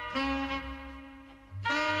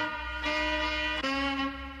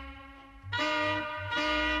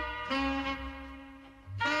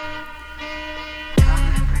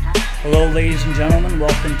Hello, ladies and gentlemen.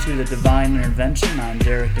 Welcome to the Divine Intervention. I'm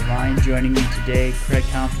Derek Divine. Joining me today, Craig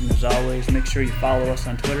Compton, as always. Make sure you follow us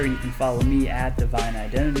on Twitter. You can follow me at Divine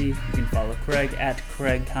Identity. You can follow Craig at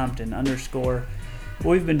Craig Compton _.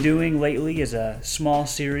 What we've been doing lately is a small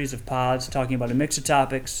series of pods talking about a mix of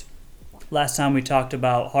topics. Last time we talked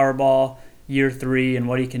about Harbaugh, year 3, and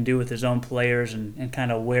what he can do with his own players and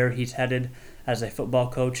kind of where he's headed as a football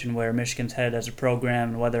coach and where Michigan's headed as a program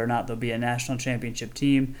and whether or not there'll be a national championship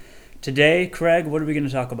team. Today, Craig, what are we going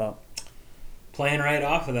to talk about? Playing right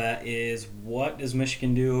off of that is, what does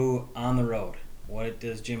Michigan do on the road? What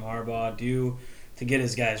does Jim Harbaugh do to get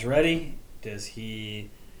his guys ready? Does he...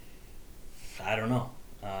 I don't know.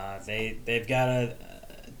 They've got a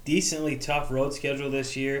decently tough road schedule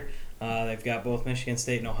this year. They've got both Michigan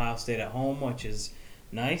State and Ohio State at home, which is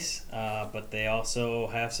nice, but they also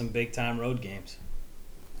have some big-time road games.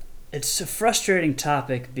 It's a frustrating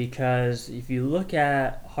topic because if you look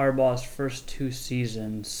at Harbaugh's first 2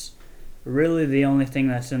 seasons, really the only thing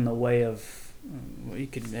that's in the way of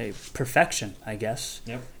perfection, I guess,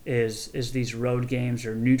 is these road games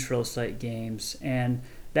or neutral site games. And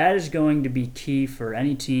that is going to be key for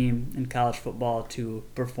any team in college football to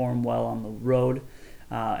perform well on the road.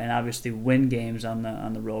 And obviously win games on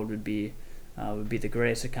the road would be the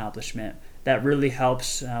greatest accomplishment. That really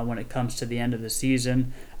helps when it comes to the end of the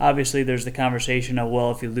season. Obviously, there's the conversation of, well,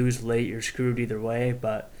 if you lose late, you're screwed either way.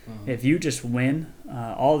 But if you just win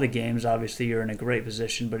all the games, obviously you're in a great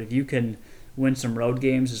position. But if you can win some road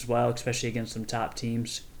games as well, especially against some top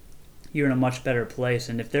teams, you're in a much better place.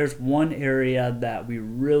 And if there's one area that we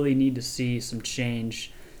really need to see some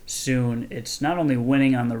change soon, it's not only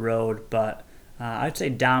winning on the road, but I'd say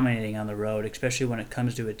dominating on the road, especially when it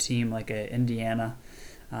comes to a team like Indiana.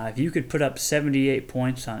 If you could put up 78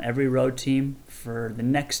 points on every road team for the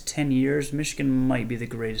next 10 years, Michigan might be the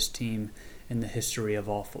greatest team in the history of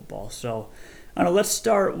all football. So, I don't know, let's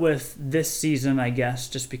start with this season, I guess,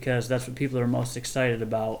 just because that's what people are most excited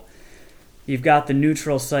about. You've got the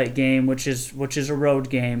neutral site game, which is a road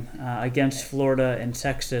game against Florida and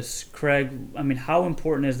Texas. Craig, I mean, how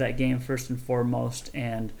important is that game first and foremost,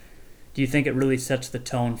 and do you think it really sets the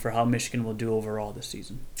tone for how Michigan will do overall this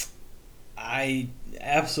season? I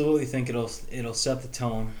absolutely think it'll set the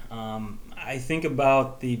tone. I think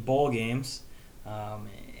about the bowl games.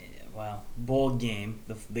 Bowl game,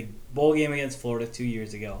 the bowl game against Florida 2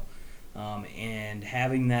 years ago, and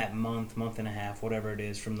having that month and a half, whatever it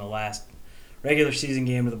is, from the last regular season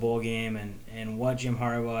game to the bowl game, and what Jim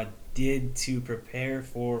Harbaugh did to prepare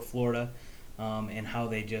for Florida, and how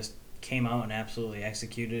they just came out and absolutely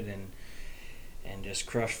executed and just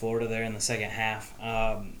crushed Florida there in the second half.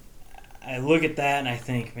 I look at that and I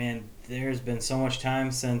think, man, there's been so much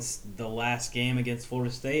time since the last game against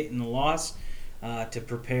Florida State and the loss to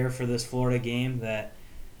prepare for this Florida game that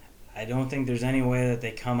I don't think there's any way that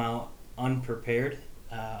they come out unprepared.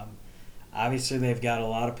 Obviously, they've got a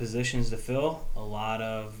lot of positions to fill, a lot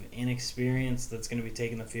of inexperience that's going to be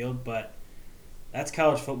taking the field, but that's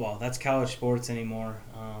college football. That's college sports anymore,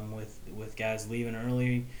 with guys leaving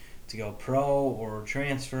early to go pro or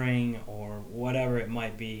transferring or whatever it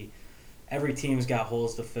might be. Every team's got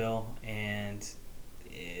holes to fill, and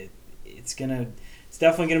it's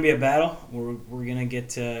definitely gonna be a battle. We're gonna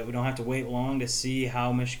we don't have to wait long to see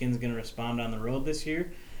how Michigan's gonna respond on the road this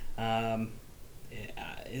year. I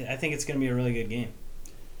think it's gonna be a really good game.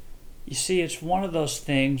 You see, it's one of those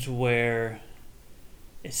things where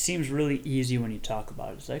it seems really easy when you talk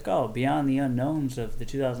about it. It's like, oh, beyond the unknowns of the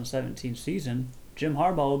 2017 season, Jim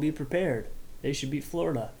Harbaugh will be prepared. They should beat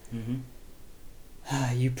Florida. Mm-hmm.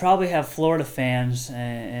 You probably have Florida fans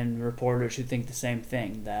and reporters who think the same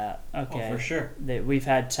thing, that, okay, for sure, that we've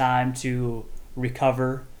had time to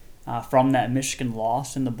recover from that Michigan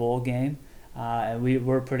loss in the bowl game, and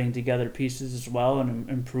we're putting together pieces as well and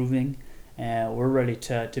improving, and we're ready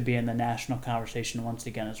to be in the national conversation once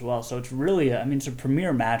again as well. So it's really, it's a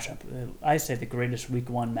premier matchup. I say the greatest Week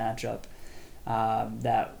 1 matchup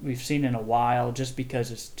that we've seen in a while, just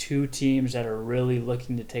because it's 2 teams that are really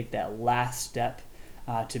looking to take that last step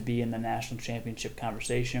to be in the national championship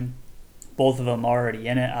conversation. Both of them already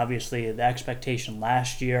in it. Obviously, the expectation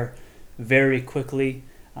last year very quickly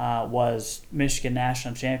was Michigan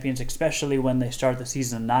national champions, especially when they start the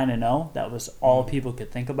season 9-0. That was all people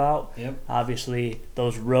could think about. Yep. Obviously,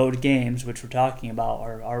 those road games, which we're talking about,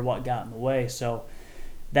 are what got in the way. So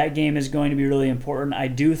that game is going to be really important. I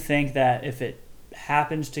do think that if it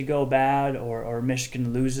happens to go bad or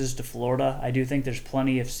Michigan loses to Florida, I do think there's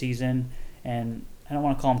plenty of season, and I don't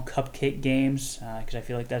want to call them cupcake games because I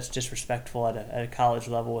feel like that's disrespectful at a college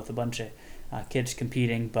level with a bunch of kids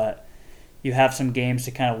competing. But you have some games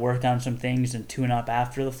to kind of work on some things and tune up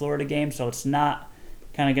after the Florida game. So it's not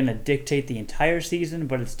kind of going to dictate the entire season,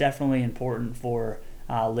 but it's definitely important for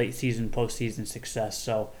late season, postseason success.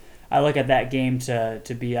 So I look at that game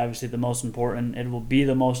to be obviously the most important. It will be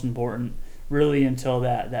the most important really until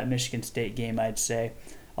that Michigan State game, I'd say.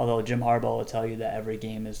 Although Jim Harbaugh will tell you that every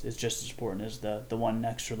game is just as important as the one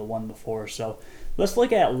next or the one before. So let's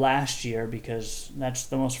look at last year because that's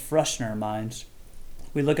the most fresh in our minds.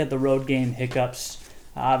 We look at the road game hiccups.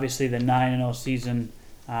 Obviously, the 9-0 season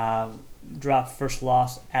dropped first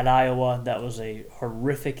loss at Iowa. That was a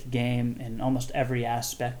horrific game in almost every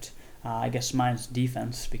aspect. I guess mine's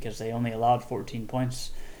defense because they only allowed 14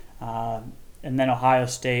 points. And then Ohio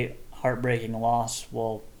State, heartbreaking loss.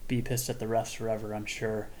 Will be pissed at the refs forever, I'm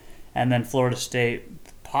sure. And then Florida State,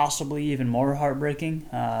 possibly even more heartbreaking.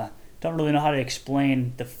 Don't really know how to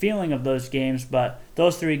explain the feeling of those games, but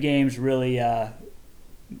those three games really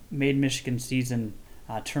made Michigan's season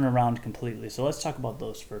turn around completely. So let's talk about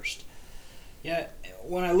those first. Yeah,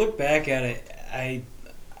 when I look back at it, I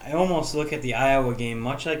almost look at the Iowa game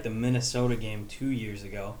much like the Minnesota game 2 years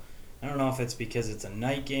ago. I don't know if it's because it's a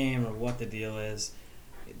night game or what the deal is,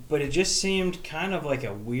 but it just seemed kind of like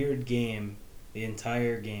a weird game the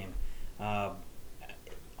entire game.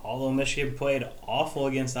 Although Michigan played awful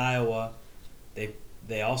against Iowa,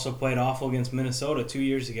 they also played awful against Minnesota 2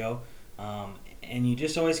 years ago. And you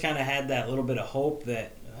just always kind of had that little bit of hope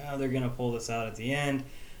that they're going to pull this out at the end.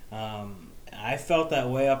 I felt that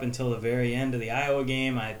way up until the very end of the Iowa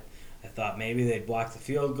game. I thought maybe they'd block the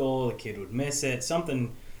field goal, the kid would miss it,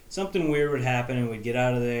 something weird would happen, and we'd get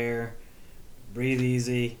out of there, breathe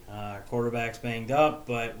easy. Our quarterback's banged up,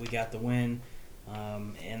 but we got the win,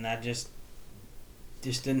 and that just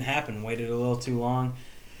didn't happen. Waited a little too long.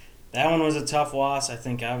 That one was a tough loss. I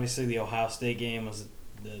think obviously the Ohio State game was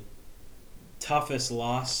the toughest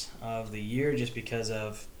loss of the year just because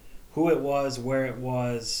of who it was, where it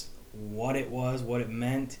was, what it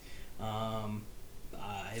meant.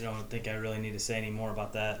 I don't think I really need to say any more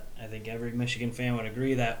about that. I think every Michigan fan would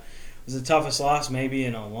agree that was the toughest loss maybe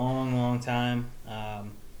in a long, long time.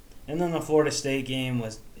 And then the Florida State game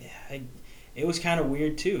was kind of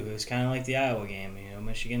weird too. It was kind of like the Iowa game.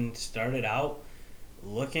 Michigan started out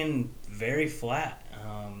looking very flat.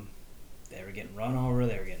 They were getting run over.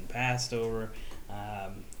 They were getting passed over.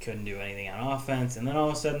 Couldn't do anything on offense. And then all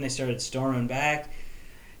of a sudden they started storming back.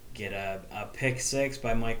 Get a pick six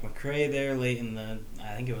by Mike McCray there late in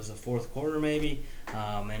I think it was the fourth quarter maybe.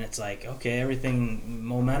 And it's like, okay,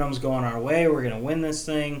 momentum's going our way. We're going to win this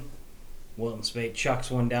thing. Wilton Speight chucks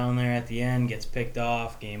one down there at the end, gets picked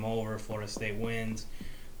off. Game over. Florida State wins.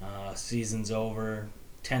 Season's over.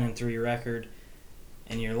 10-3 record.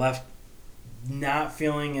 And you're left not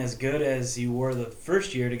feeling as good as you were the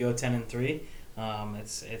first year to go 10-3.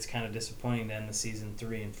 It's kind of disappointing to end the season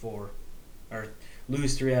 3-4, or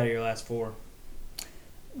lose 3 out of your last 4.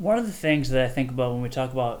 One of the things that I think about when we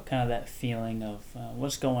talk about kind of that feeling of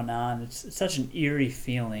what's going on, it's such an eerie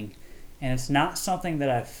feeling, and it's not something that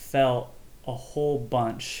I've felt a whole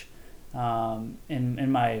bunch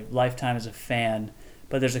in my lifetime as a fan.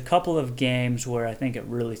 But there's a couple of games where I think it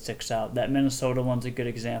really sticks out. That Minnesota one's a good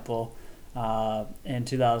example. In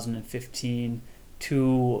 2015,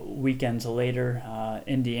 2 weekends later,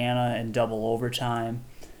 Indiana in double overtime.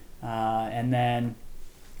 And then,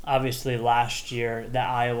 obviously, last year, that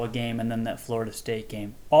Iowa game and then that Florida State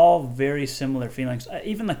game. All very similar feelings.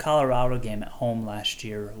 Even the Colorado game at home last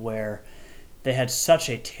year where they had such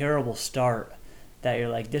a terrible start that you're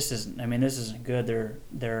like, this isn't good.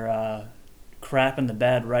 They're crapping the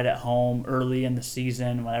bed right at home early in the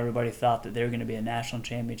season when everybody thought that they were going to be a national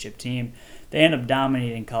championship team. They end up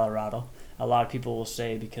dominating Colorado. A lot of people will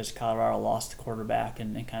say because Colorado lost the quarterback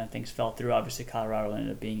and kind of things fell through. Obviously, Colorado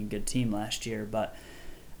ended up being a good team last year, but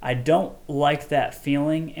I don't like that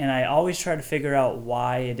feeling, and I always try to figure out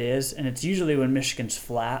why it is, and it's usually when Michigan's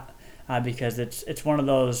flat because it's one of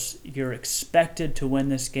those you're expected to win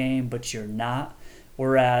this game, but you're not,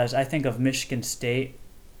 whereas I think of Michigan State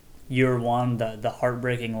year one, the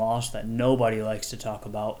heartbreaking loss that nobody likes to talk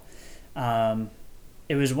about.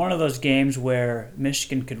 It was one of those games where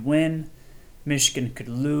Michigan could win, Michigan could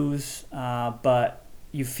lose, but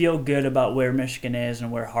you feel good about where Michigan is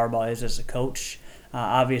and where Harbaugh is as a coach.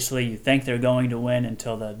 Obviously, you think they're going to win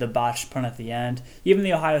until the botched punt at the end. Even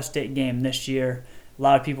the Ohio State game this year, a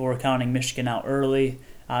lot of people were counting Michigan out early.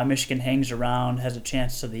 Michigan hangs around, has a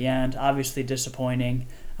chance to the end. Obviously disappointing,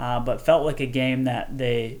 but felt like a game that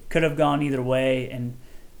they could have gone either way, and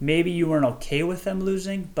maybe you weren't okay with them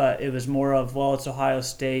losing, but it was more of, well, it's Ohio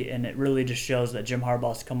State, and it really just shows that Jim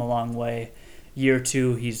Harbaugh's come a long way, Year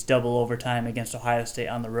 2, he's double overtime against Ohio State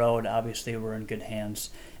on the road. Obviously, we're in good hands.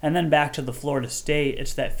 And then back to the Florida State,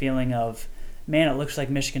 it's that feeling of, man, it looks like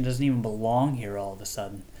Michigan doesn't even belong here all of a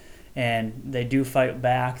sudden. And they do fight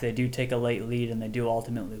back, they do take a late lead, and they do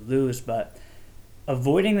ultimately lose. But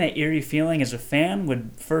avoiding that eerie feeling as a fan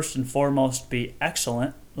would first and foremost be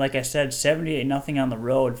excellent. Like I said, 78-0 on the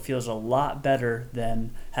road feels a lot better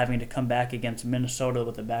than having to come back against Minnesota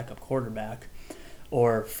with a backup quarterback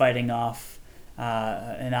or fighting off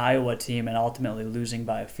an Iowa team and ultimately losing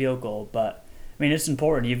by a field goal. But, I mean, it's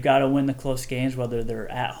important. You've got to win the close games, whether they're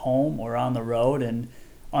at home or on the road. And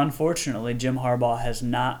unfortunately, Jim Harbaugh has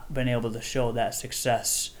not been able to show that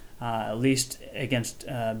success, at least against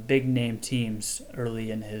big-name teams early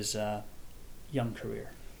in his young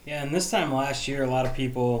career. Yeah, and this time last year, a lot of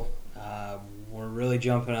people were really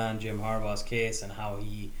jumping on Jim Harbaugh's case and how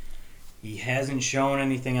he hasn't shown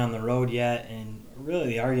anything on the road yet. And really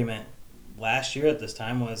the argument last year at this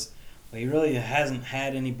time was, well, he really hasn't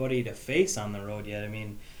had anybody to face on the road yet. I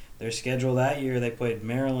mean, their schedule that year, they played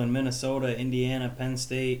Maryland, Minnesota, Indiana, Penn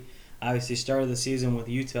State. Obviously started the season with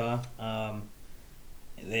Utah.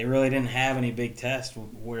 They really didn't have any big tests,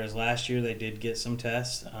 whereas last year they did get some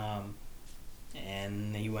tests.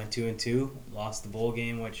 And he went 2-2, lost the bowl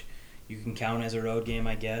game, which you can count as a road game,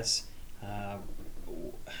 I guess.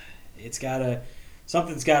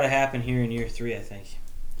 Something's got to happen here in year 3, I think.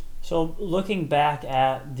 So looking back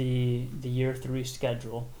at the year 3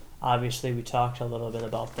 schedule, obviously we talked a little bit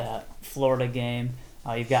about that Florida game.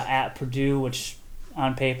 You've got at Purdue, which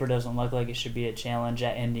on paper doesn't look like it should be a challenge.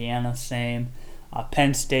 At Indiana, same.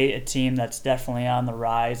 Penn State, a team that's definitely on the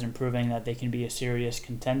rise and proving that they can be a serious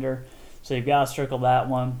contender. So you've got to circle that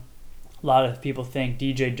one. A lot of people think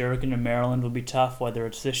DJ Durkin in Maryland will be tough, whether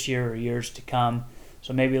it's this year or years to come.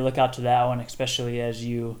 So maybe look out to that one, especially as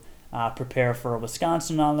you prepare for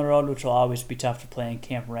Wisconsin on the road, which will always be tough to play in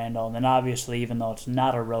Camp Randall. And then obviously, even though it's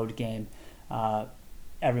not a road game,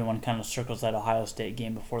 everyone kind of circles that Ohio State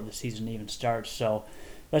game before the season even starts. So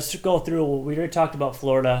let's go through. We already talked about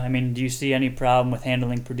Florida. I mean, do you see any problem with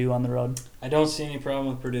handling Purdue on the road? I don't see any problem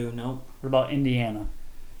with Purdue, no. What about Indiana?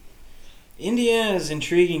 Indiana is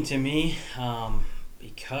intriguing to me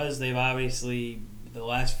because they've obviously, the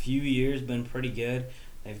last few years, been pretty good.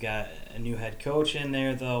 They've got a new head coach in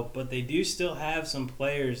there, though, but they do still have some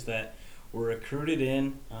players that were recruited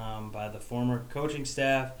in by the former coaching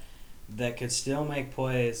staff that could still make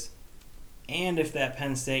plays. And if that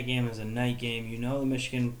Penn State game is a night game, you know the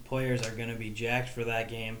Michigan players are going to be jacked for that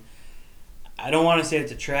game. I don't want to say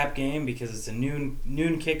it's a trap game because it's a noon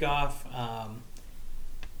kickoff.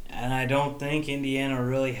 And I don't think Indiana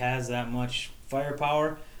really has that much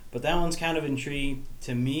firepower. But that one's kind of intriguing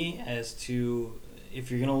to me as to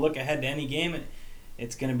if you're going to look ahead to any game,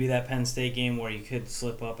 it's going to be that Penn State game where you could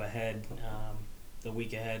slip up ahead the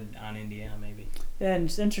week ahead on Indiana maybe. Yeah, and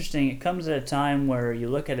it's interesting. It comes at a time where you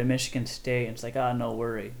look at a Michigan State and it's like, no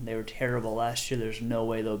worry. They were terrible last year. There's no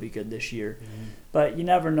way they'll be good this year. Mm-hmm. But you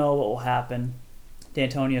never know what will happen.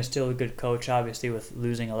 D'Antonio's still a good coach, obviously, with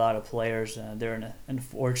losing a lot of players. They're in an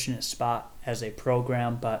unfortunate spot as a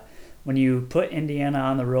program. But when you put Indiana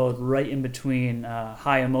on the road right in between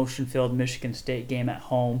high emotion-filled Michigan State game at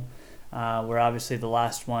home, where obviously the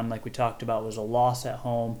last one, like we talked about, was a loss at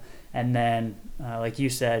home, and then, like you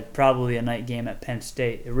said, probably a night game at Penn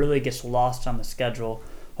State, it really gets lost on the schedule.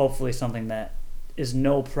 Hopefully something that is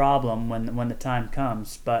no problem when the time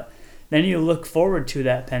comes. But then you look forward to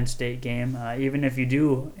that Penn State game, even if you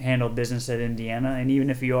do handle business at Indiana, and even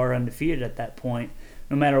if you are undefeated at that point,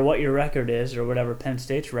 no matter what your record is or whatever Penn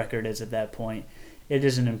State's record is at that point, it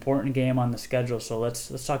is an important game on the schedule. So let's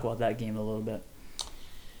talk about that game a little bit.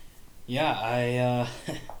 Yeah,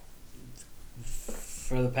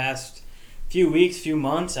 for the past few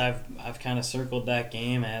months, I've kind of circled that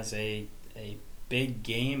game as a big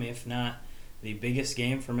game, if not the biggest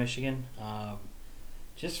game for Michigan.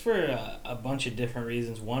 Just for a bunch of different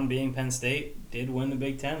reasons. One being Penn State did win the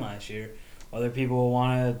Big Ten last year. Whether people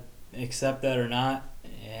want to accept that or not,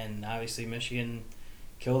 and obviously Michigan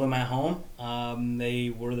killed them at home.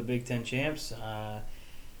 They were the Big Ten champs.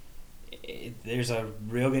 There's a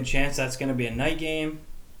real good chance that's going to be a night game.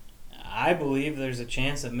 I believe there's a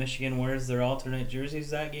chance that Michigan wears their alternate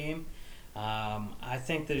jerseys that game. I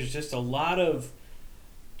think there's just a lot of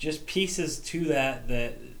just pieces to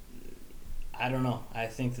that I don't know. I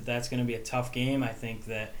think that's going to be a tough game. I think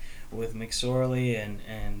that with McSorley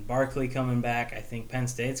and Barkley coming back, I think Penn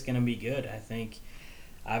State's going to be good. I think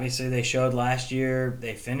obviously they showed last year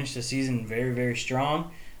they finished the season very, very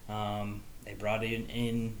strong. They brought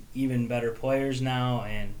in even better players now,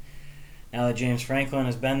 and now that James Franklin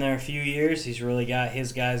has been there a few years, he's really got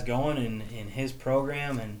his guys going in his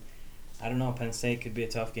program, and I don't know, Penn State could be a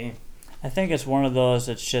tough game. I think it's one of those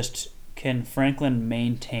that's just, can Franklin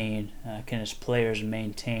maintain, can his players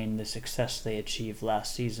maintain the success they achieved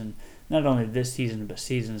last season? Not only this season, but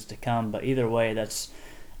seasons to come. But either way, that's,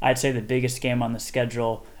 I'd say, the biggest game on the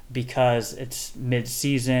schedule because it's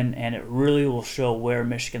mid-season and it really will show where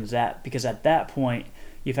Michigan's at. Because at that point,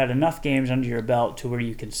 you've had enough games under your belt to where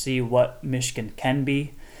you can see what Michigan can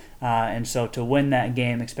be. And so to win that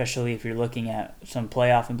game, especially if you're looking at some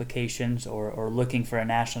playoff implications or looking for a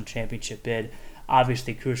national championship bid,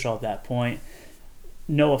 obviously crucial at that point.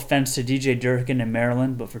 No offense to DJ Durkin in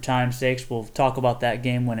Maryland, but for time's sakes, we'll talk about that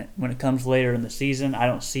game when it comes later in the season. I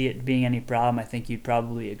don't see it being any problem. I think you'd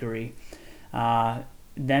probably agree.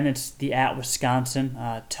 Then it's the at Wisconsin.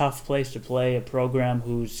 Tough place to play, a program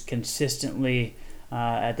who's consistently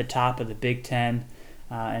at the top of the Big Ten.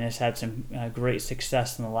 And has had some great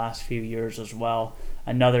success in the last few years as well.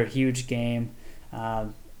 Another huge game.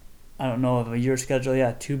 I don't know of a year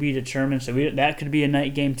schedule, to be determined. So that could be a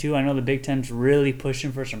night game too. I know the Big Ten's really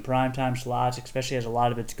pushing for some primetime slots, especially as a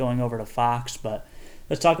lot of it's going over to Fox. But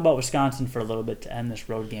let's talk about Wisconsin for a little bit to end this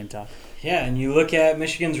road game talk. Yeah, and you look at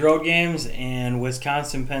Michigan's road games, and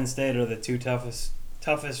Wisconsin, Penn State are the two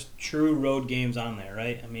toughest true road games on there,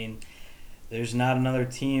 right? I mean, there's not another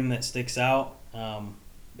team that sticks out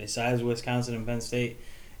besides Wisconsin and Penn State,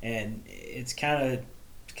 and it's kind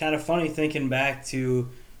of funny thinking back to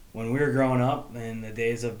when we were growing up in the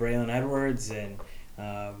days of Braylon Edwards and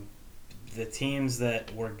the teams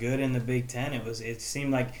that were good in the Big Ten. It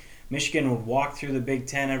seemed like Michigan would walk through the Big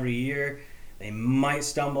Ten every year. They might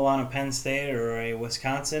stumble on a Penn State or a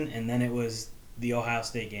Wisconsin, and then it was the Ohio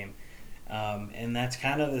State game. And that's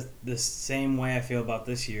kind of the same way I feel about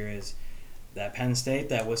this year is that Penn State,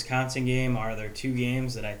 that Wisconsin game are their two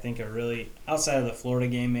games that I think are really, outside of the Florida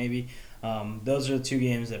game maybe, those are the two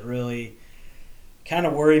games that really kind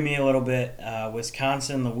of worry me a little bit.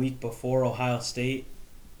 Wisconsin the week before Ohio State,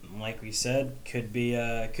 like we said, could be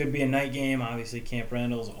a night game. Obviously, Camp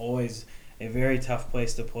Randall is always a very tough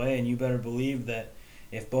place to play, and you better believe that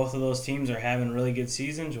if both of those teams are having really good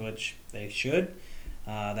seasons, which they should,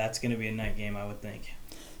 that's going to be a night game, I would think.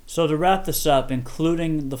 So to wrap this up,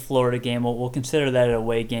 including the Florida game, we'll consider that an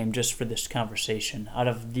away game just for this conversation. Out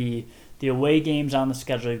of the away games on the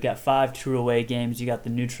schedule, you've got 5 true away games. You got the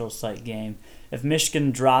neutral site game. If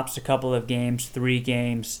Michigan drops a couple of games, 3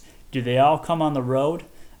 games, do they all come on the road?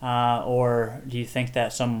 Or do you think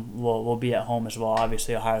that some will be at home as well?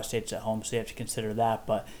 Obviously, Ohio State's at home, so you have to consider that.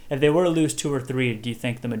 But if they were to lose 2 or 3, do you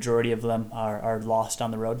think the majority of them are lost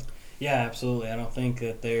on the road? Yeah, absolutely. I don't think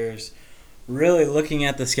that there's really, looking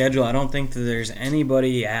at the schedule, I don't think that there's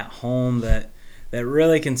anybody at home that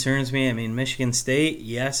really concerns me. I mean, Michigan State,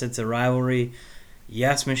 yes, it's a rivalry.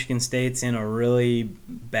 Yes, Michigan State's in a really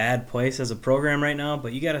bad place as a program right now,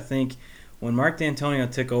 but you got to think when Mark D'Antonio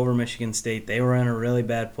took over Michigan State, they were in a really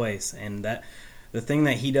bad place. And that the thing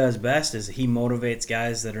that he does best is he motivates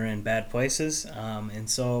guys that are in bad places. And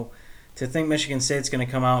so to think Michigan State's going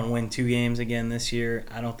to come out and win 2 games again this year,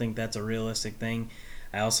 I don't think that's a realistic thing.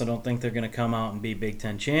 I also don't think they're going to come out and be Big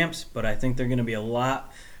Ten champs, but I think they're going to be a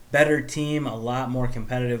lot better team, a lot more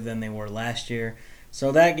competitive than they were last year.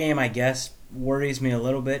 So that game, I guess, worries me a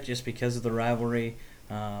little bit just because of the rivalry.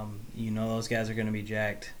 Those guys are going to be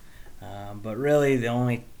jacked. But really, the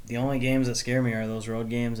only games that scare me are those road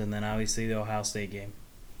games and then obviously the Ohio State game.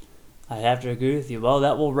 I have to agree with you. Well,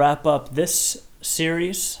 that will wrap up this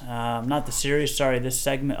series. This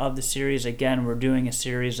segment of the series. Again, we're doing a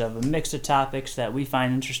series of a mix of topics that we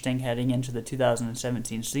find interesting heading into the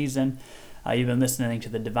 2017 season. You've been listening to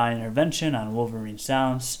the Divine Intervention on Wolverine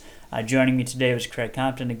Sounds. Joining me today was Craig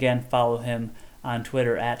Compton. Again, follow him on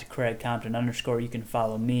Twitter at @CraigCompton_. You can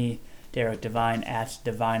follow me, Derek Devine, at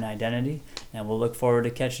Divine Identity. And we'll look forward to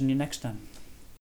catching you next time.